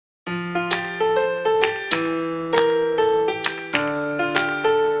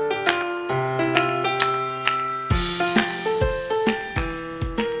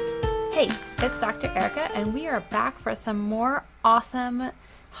Dr. Erica, and we are back for some more awesome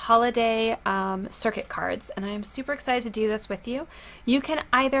holiday circuit cards, and I am super excited to do this with you. You can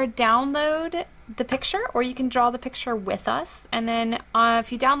either download the picture or you can draw the picture with us, and then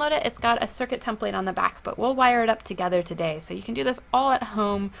if you download it, it's got a circuit template on the back, but we'll wire it up together today. So you can do this all at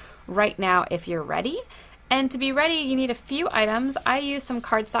home right now if you're ready. And to be ready, you need a few items. I use some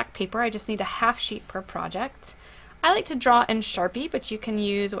cardstock paper. I just need a half sheet per project. I like to draw in Sharpie, but you can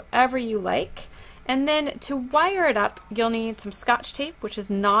use whatever you like. And then to wire it up, you'll need some Scotch tape, which is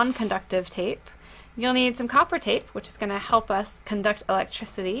non-conductive tape. You'll need some copper tape, which is going to help us conduct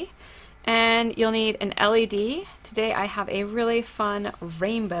electricity. And you'll need an LED. Today I have a really fun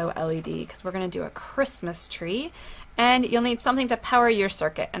rainbow LED because we're going to do a Christmas tree. And you'll need something to power your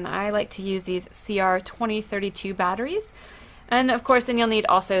circuit. And I like to use these CR2032 batteries. And of course, then you'll need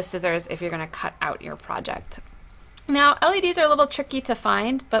also scissors if you're going to cut out your project. Now, LEDs are a little tricky to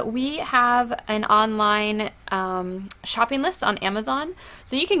find, but we have an online shopping list on Amazon.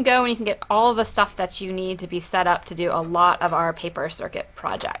 So you can go and you can get all the stuff that you need to be set up to do a lot of our paper circuit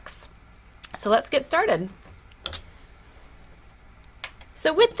projects. So let's get started.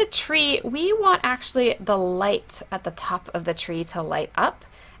 So with the tree, we want actually the light at the top of the tree to light up.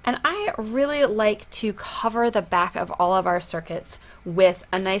 And I really like to cover the back of all of our circuits with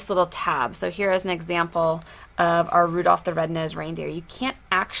a nice little tab. So here is an example of our Rudolph the Red-Nosed Reindeer. You can't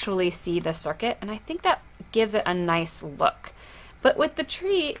actually see the circuit, and I think that gives it a nice look. But with the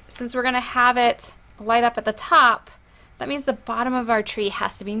tree, since we're going to have it light up at the top, that means the bottom of our tree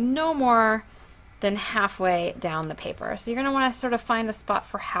has to be no more than halfway down the paper. So you're going to want to sort of find a spot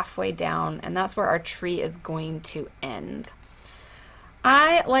for halfway down, and that's where our tree is going to end.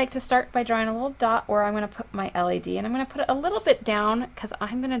 I like to start by drawing a little dot where I'm going to put my LED, and I'm going to put it a little bit down because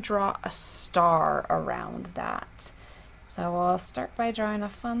I'm going to draw a star around that. So we'll start by drawing a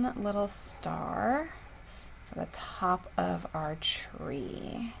fun little star for the top of our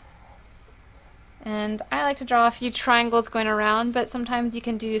tree. And I like to draw a few triangles going around, but sometimes you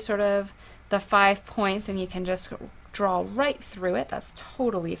can do sort of the 5 points and you can just draw right through it. That's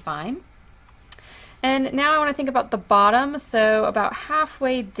totally fine. And now I want to think about the bottom, so about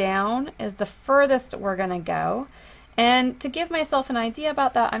halfway down is the furthest we're going to go. And to give myself an idea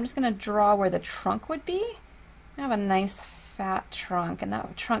about that, I'm just going to draw where the trunk would be. I have a nice fat trunk, and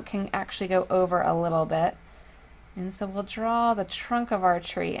that trunk can actually go over a little bit. And so we'll draw the trunk of our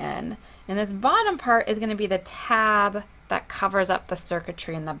tree in. And this bottom part is going to be the tab that covers up the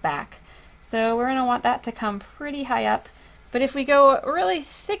circuitry in the back. So we're going to want that to come pretty high up. But if we go really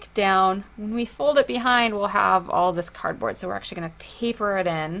thick down, when we fold it behind, we'll have all this cardboard. So we're actually going to taper it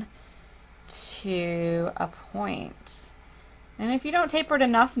in to a point. And if you don't taper it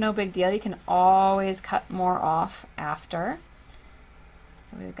enough, no big deal. You can always cut more off after.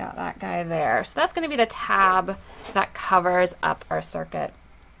 So we've got that guy there. So that's going to be the tab that covers up our circuit.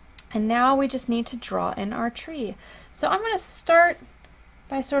 And now we just need to draw in our tree. So I'm going to start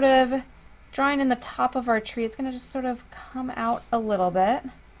by sort of drawing in the top of our tree. It's going to just sort of come out a little bit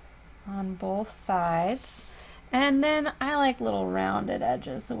on both sides. And then I like little rounded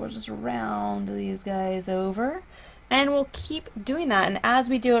edges, so we'll just round these guys over. And we'll keep doing that. And as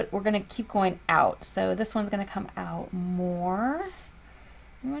we do it, we're going to keep going out. So this one's going to come out more.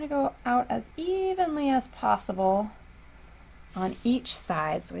 We want to go out as evenly as possible on each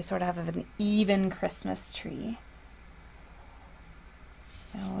side, so we sort of have an even Christmas tree.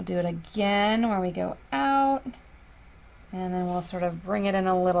 So we'll do it again where we go out, and then we'll sort of bring it in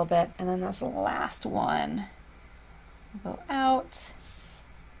a little bit, and then this last one, we'll go out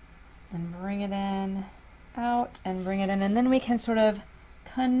and bring it in, out and bring it in, and then we can sort of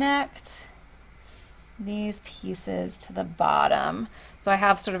connect these pieces to the bottom. So I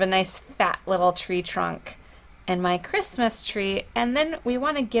have sort of a nice fat little tree trunk and my Christmas tree, and then we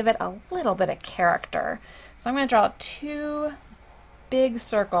want to give it a little bit of character. So I'm going to draw 2 big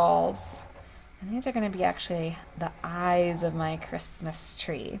circles, and these are going to be actually the eyes of my Christmas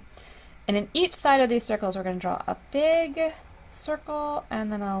tree. And in each side of these circles, we're going to draw a big circle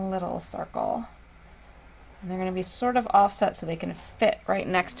and then a little circle. And they're going to be sort of offset so they can fit right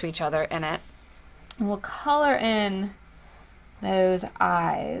next to each other in it. And we'll color in those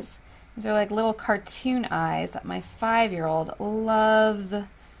eyes. These are like little cartoon eyes that my 5-year-old loves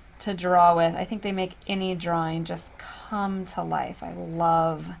to draw with. I think they make any drawing just come to life. I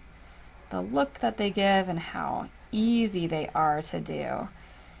love the look that they give and how easy they are to do.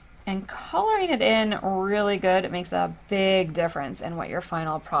 And coloring it in really good, it makes a big difference in what your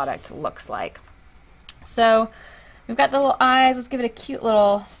final product looks like. So we've got the little eyes. Let's give it a cute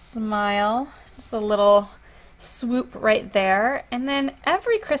little smile. Just a little swoop right there. And then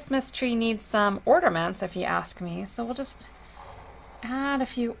every Christmas tree needs some ornaments, if you ask me. So we'll just add a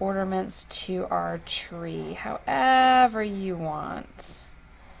few ornaments to our tree, however you want.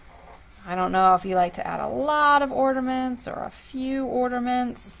 I don't know if you like to add a lot of ornaments or a few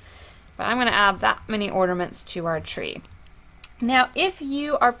ornaments, but I'm going to add that many ornaments to our tree. Now, if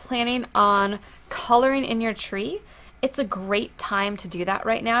you are planning on coloring in your tree, it's a great time to do that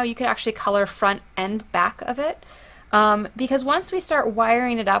right now. You could actually color front and back of it. Because once we start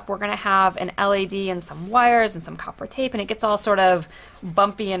wiring it up, we're going to have an LED and some wires and some copper tape, and it gets all sort of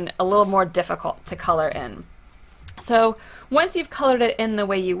bumpy and a little more difficult to color in. So once you've colored it in the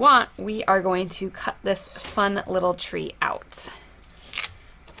way you want, we are going to cut this fun little tree out.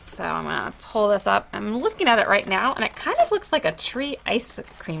 So I'm going to pull this up. I'm looking at it right now, and it kind of looks like a tree ice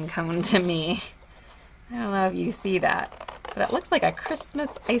cream cone to me. I don't know if you see that, but it looks like a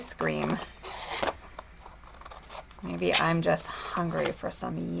Christmas ice cream. Maybe I'm just hungry for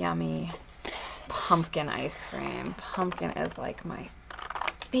some yummy pumpkin ice cream. Pumpkin is like my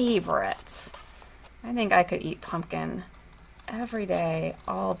favorite. I think I could eat pumpkin every day,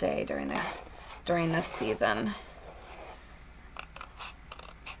 all day during this season.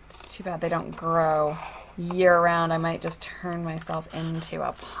 It's too bad they don't grow year-round. I might just turn myself into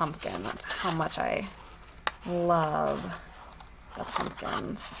a pumpkin. That's how much I love the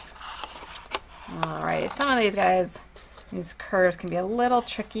pumpkins. Alright, some of these guys, these curves can be a little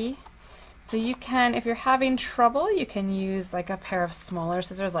tricky. So you can, if you're having trouble, you can use like a pair of smaller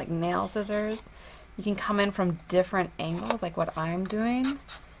scissors, like nail scissors. You can come in from different angles, like what I'm doing.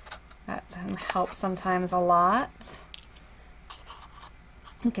 That helps sometimes a lot.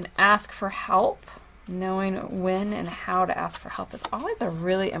 You can ask for help. Knowing when and how to ask for help is always a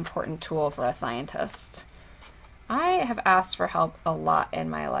really important tool for a scientist. I have asked for help a lot in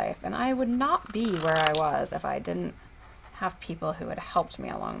my life, and I would not be where I was if I didn't have people who had helped me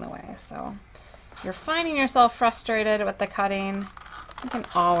along the way. So if you're finding yourself frustrated with the cutting, you can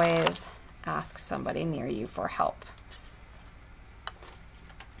always ask somebody near you for help.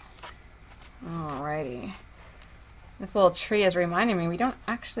 Alrighty. This little tree is reminding me we don't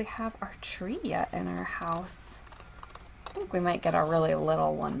actually have our tree yet in our house. I think we might get a really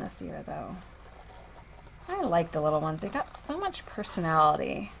little one this year, though. I like the little ones. They got so much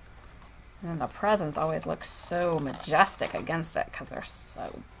personality. And the presents always look so majestic against it because they're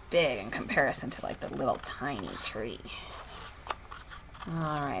so big in comparison to like the little tiny tree.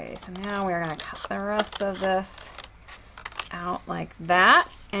 Alrighty, so now we're going to cut the rest of this out like that.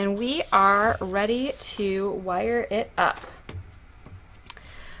 And we are ready to wire it up.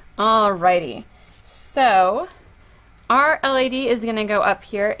 Alrighty, so our LED is going to go up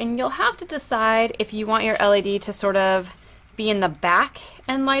here, and you'll have to decide if you want your LED to sort of be in the back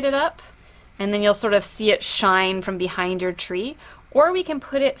and light it up, and then you'll sort of see it shine from behind your tree, or we can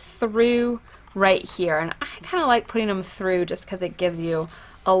put it through right here. And I kind of like putting them through just because it gives you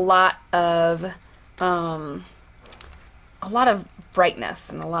a lot of brightness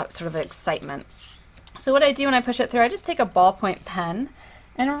and a lot sort of excitement. So what I do when I push it through, I just take a ballpoint pen,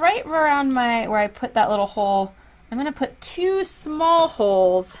 and right around where I put that little hole, I'm going to put 2 small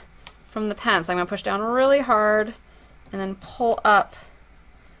holes from the pen. So I'm going to push down really hard and then pull up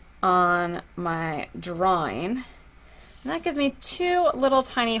on my drawing. And that gives me 2 little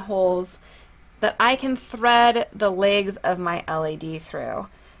tiny holes that I can thread the legs of my LED through.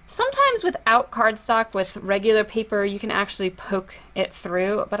 Sometimes without cardstock, with regular paper, you can actually poke it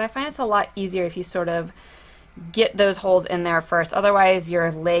through, but I find it's a lot easier if you sort of get those holes in there first. Otherwise,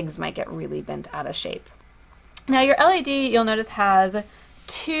 your legs might get really bent out of shape. Now your LED, you'll notice, has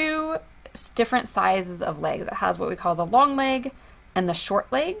 2 different sizes of legs. It has what we call the long leg and the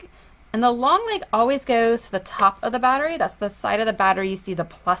short leg. And the long leg always goes to the top of the battery. That's the side of the battery you see the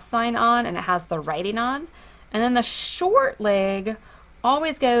plus sign on, and it has the writing on. And then the short leg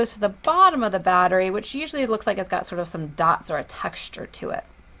always goes to the bottom of the battery, which usually looks like it's got sort of some dots or a texture to it.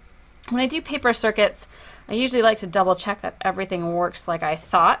 When I do paper circuits, I usually like to double check that everything works like I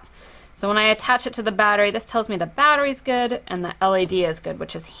thought. So when I attach it to the battery, this tells me the battery's good and the LED is good,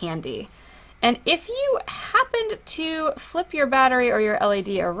 which is handy. And if you happened to flip your battery or your LED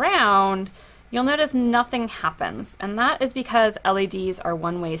around, you'll notice nothing happens. And that is because LEDs are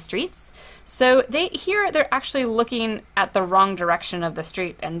one-way streets. So they're actually looking at the wrong direction of the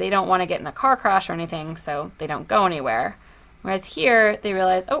street, and they don't want to get in a car crash or anything, so they don't go anywhere. Whereas here, they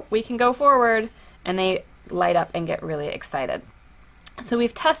realize, oh, we can go forward, and they light up and get really excited. So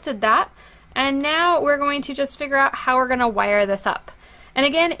we've tested that, and now we're going to just figure out how we're going to wire this up. And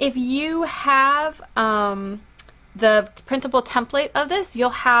again, if you have the printable template of this, you'll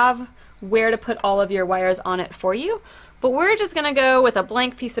have where to put all of your wires on it for you. But we're just going to go with a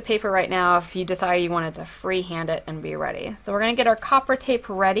blank piece of paper right now if you decide you wanted to freehand it and be ready. So we're going to get our copper tape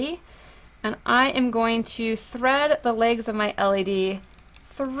ready, and I am going to thread the legs of my LED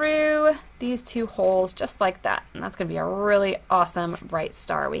through these two holes just like that. And that's going to be a really awesome bright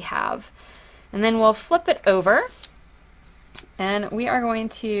star we have. And then we'll flip it over, and we are going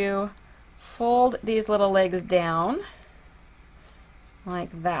to fold these little legs down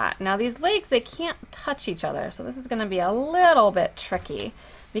like that. Now these legs, they can't touch each other, so this is going to be a little bit tricky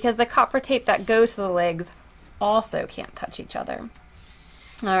because the copper tape that goes to the legs also can't touch each other.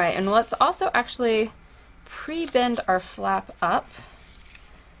 All right, and let's also actually pre-bend our flap up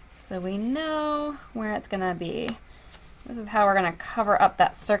so we know where it's going to be. This is how we're going to cover up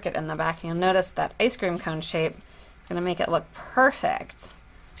that circuit in the back. You'll notice that ice cream cone shape is going to make it look perfect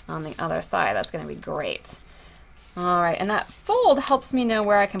on the other side. That's going to be great. All right, and that fold helps me know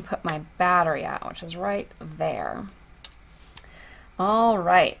where I can put my battery at, which is right there. All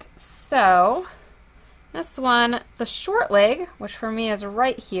right, so this one, the short leg, which for me is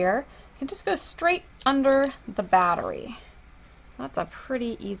right here, can just go straight under the battery. That's a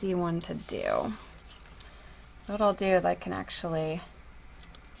pretty easy one to do. So what I'll do is I can actually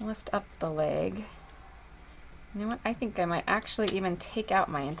lift up the leg. You know what? I think I might actually even take out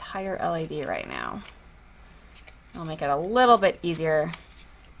my entire LED right now. I'll make it a little bit easier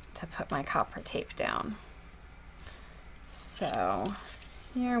to put my copper tape down. So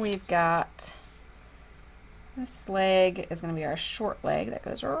here we've got this leg is going to be our short leg that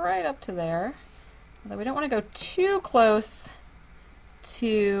goes right up to there. Although we don't want to go too close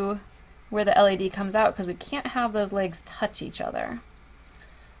to where the LED comes out because we can't have those legs touch each other.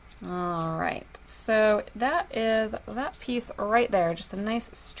 All right, so that is that piece right there, just a nice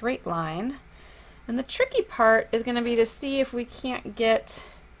straight line. And the tricky part is going to be to see if we can't get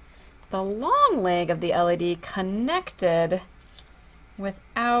the long leg of the LED connected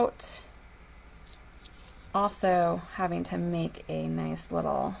without also having to make a nice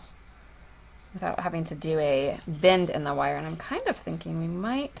little, without having to do a bend in the wire. And I'm kind of thinking we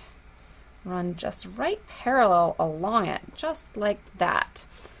might run just right parallel along it, just like that.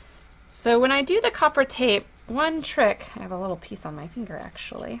 So when I do the copper tape, one trick, I have a little piece on my finger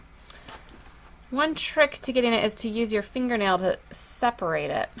actually. One trick to getting it is to use your fingernail to separate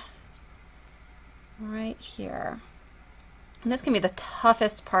it right here. And this can be the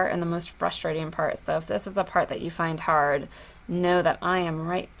toughest part and the most frustrating part. So if this is the part that you find hard, know that I am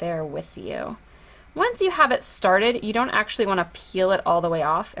right there with you. Once you have it started, you don't actually want to peel it all the way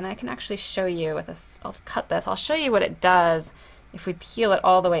off. And I can actually show you with this, I'll cut this, I'll show you what it does if we peel it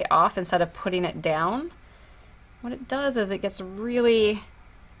all the way off instead of putting it down. What it does is it gets really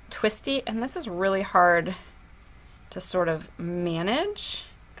twisty, and this is really hard to sort of manage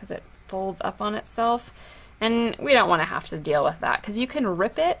because it folds up on itself, and we don't want to have to deal with that because you can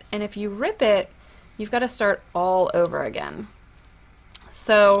rip it, and if you rip it, you've got to start all over again.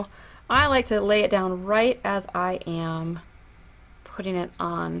 So I like to lay it down right as I am putting it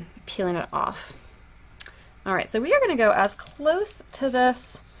on, peeling it off. All right, so we are going to go as close to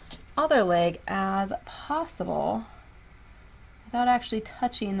this other leg as possible without actually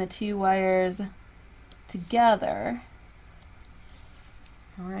touching the two wires together.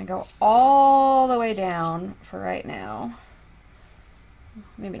 And we're going to go all the way down for right now.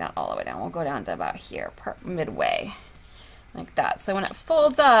 Maybe not all the way down, we'll go down to about here, midway, like that. So when it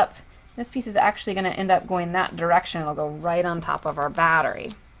folds up, this piece is actually going to end up going that direction. It'll go right on top of our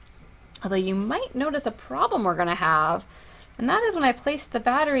battery. Although you might notice a problem we're going to have, and that is when I place the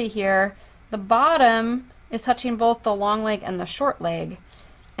battery here, the bottom is touching both the long leg and the short leg.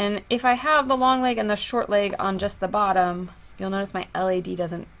 And if I have the long leg and the short leg on just the bottom, you'll notice my LED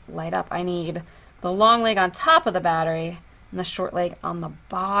doesn't light up. I need the long leg on top of the battery and the short leg on the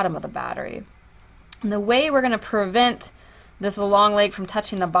bottom of the battery. And the way we're going to prevent this long leg from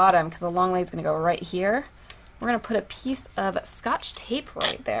touching the bottom, because the long leg is going to go right here, we're going to put a piece of Scotch tape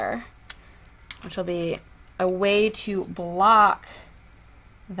right there, which will be a way to block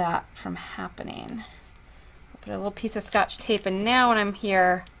that from happening. I'll put a little piece of Scotch tape, and now when I'm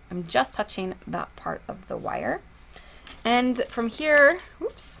here, I'm just touching that part of the wire. And from here,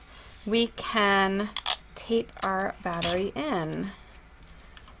 oops, we can tape our battery in.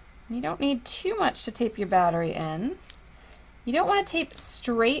 You don't need too much to tape your battery in. You don't want to tape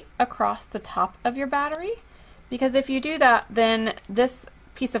straight across the top of your battery, because if you do that, then this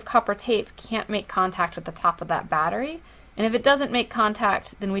piece of copper tape can't make contact with the top of that battery. And if it doesn't make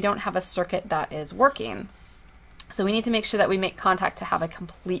contact, then we don't have a circuit that is working. So we need to make sure that we make contact to have a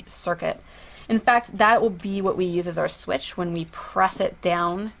complete circuit. In fact, that will be what we use as our switch. When we press it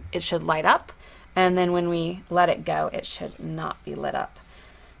down, it should light up. And then when we let it go, it should not be lit up.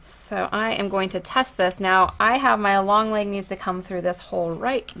 So I am going to test this. Now I have my long leg needs to come through this hole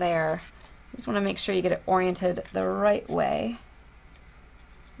right there. Just want to make sure you get it oriented the right way.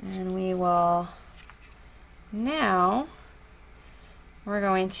 And we will now, we're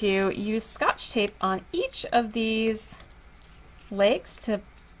going to use Scotch tape on each of these legs to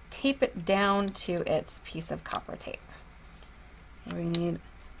tape it down to its piece of copper tape. We need,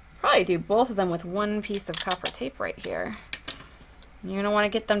 probably do both of them with one piece of copper tape right here. You're going to want to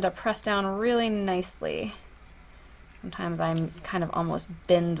get them to press down really nicely. Sometimes I'm kind of almost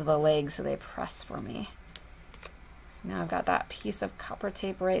bend the legs so they press for me. So now I've got that piece of copper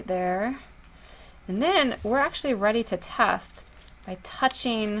tape right there. And then we're actually ready to test by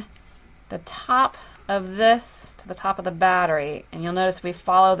touching the top of this to the top of the battery. And you'll notice if we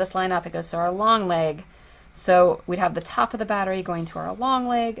follow this line up, it goes to our long leg. So we'd have the top of the battery going to our long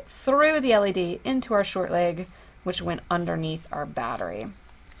leg, through the LED into our short leg, which went underneath our battery.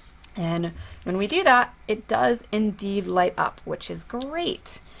 And when we do that, it does indeed light up, which is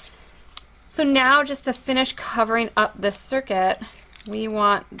great. So now, just to finish covering up this circuit, we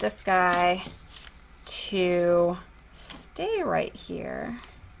want this guy to stay right here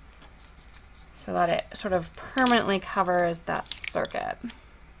so that it sort of permanently covers that circuit.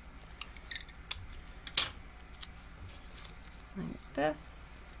 Like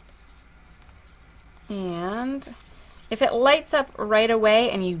this. And if it lights up right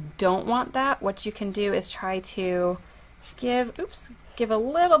away and you don't want that, what you can do is try to give a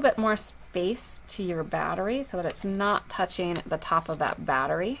little bit more space to your battery so that it's not touching the top of that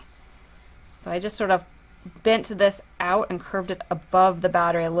battery. So I just sort of bent this out and curved it above the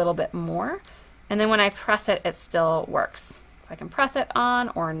battery a little bit more. And then when I press it, it still works. So I can press it on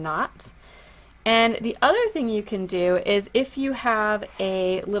or not. And the other thing you can do is, if you have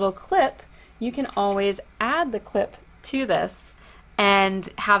a little clip, you can always add the clip to this and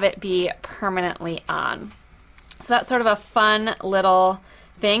have it be permanently on. So that's sort of a fun little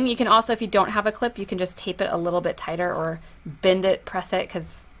thing. You can also, if you don't have a clip, you can just tape it a little bit tighter or bend it, press it,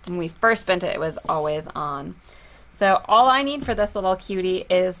 because when we first bent it, it was always on. So all I need for this little cutie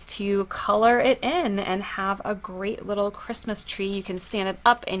is to color it in and have a great little Christmas tree. You can stand it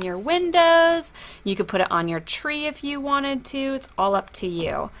up in your windows. You could put it on your tree if you wanted to. It's all up to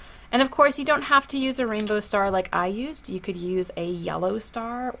you. And of course, you don't have to use a rainbow star like I used. You could use a yellow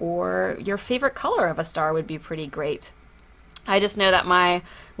star, or your favorite color of a star would be pretty great. I just know that my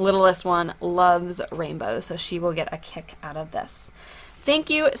littlest one loves rainbows, so she will get a kick out of this.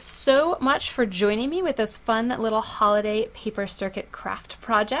 Thank you so much for joining me with this fun little holiday paper circuit craft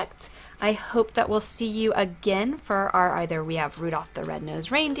project. I hope that we'll see you again for our, either we have Rudolph the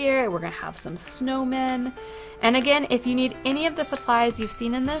Red-Nosed Reindeer, or we're going to have some snowmen. And again, if you need any of the supplies you've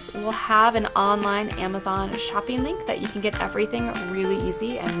seen in this, we'll have an online Amazon shopping link that you can get everything really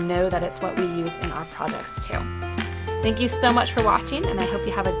easy and know that it's what we use in our projects too. Thank you so much for watching, and I hope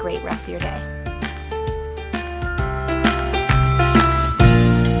you have a great rest of your day.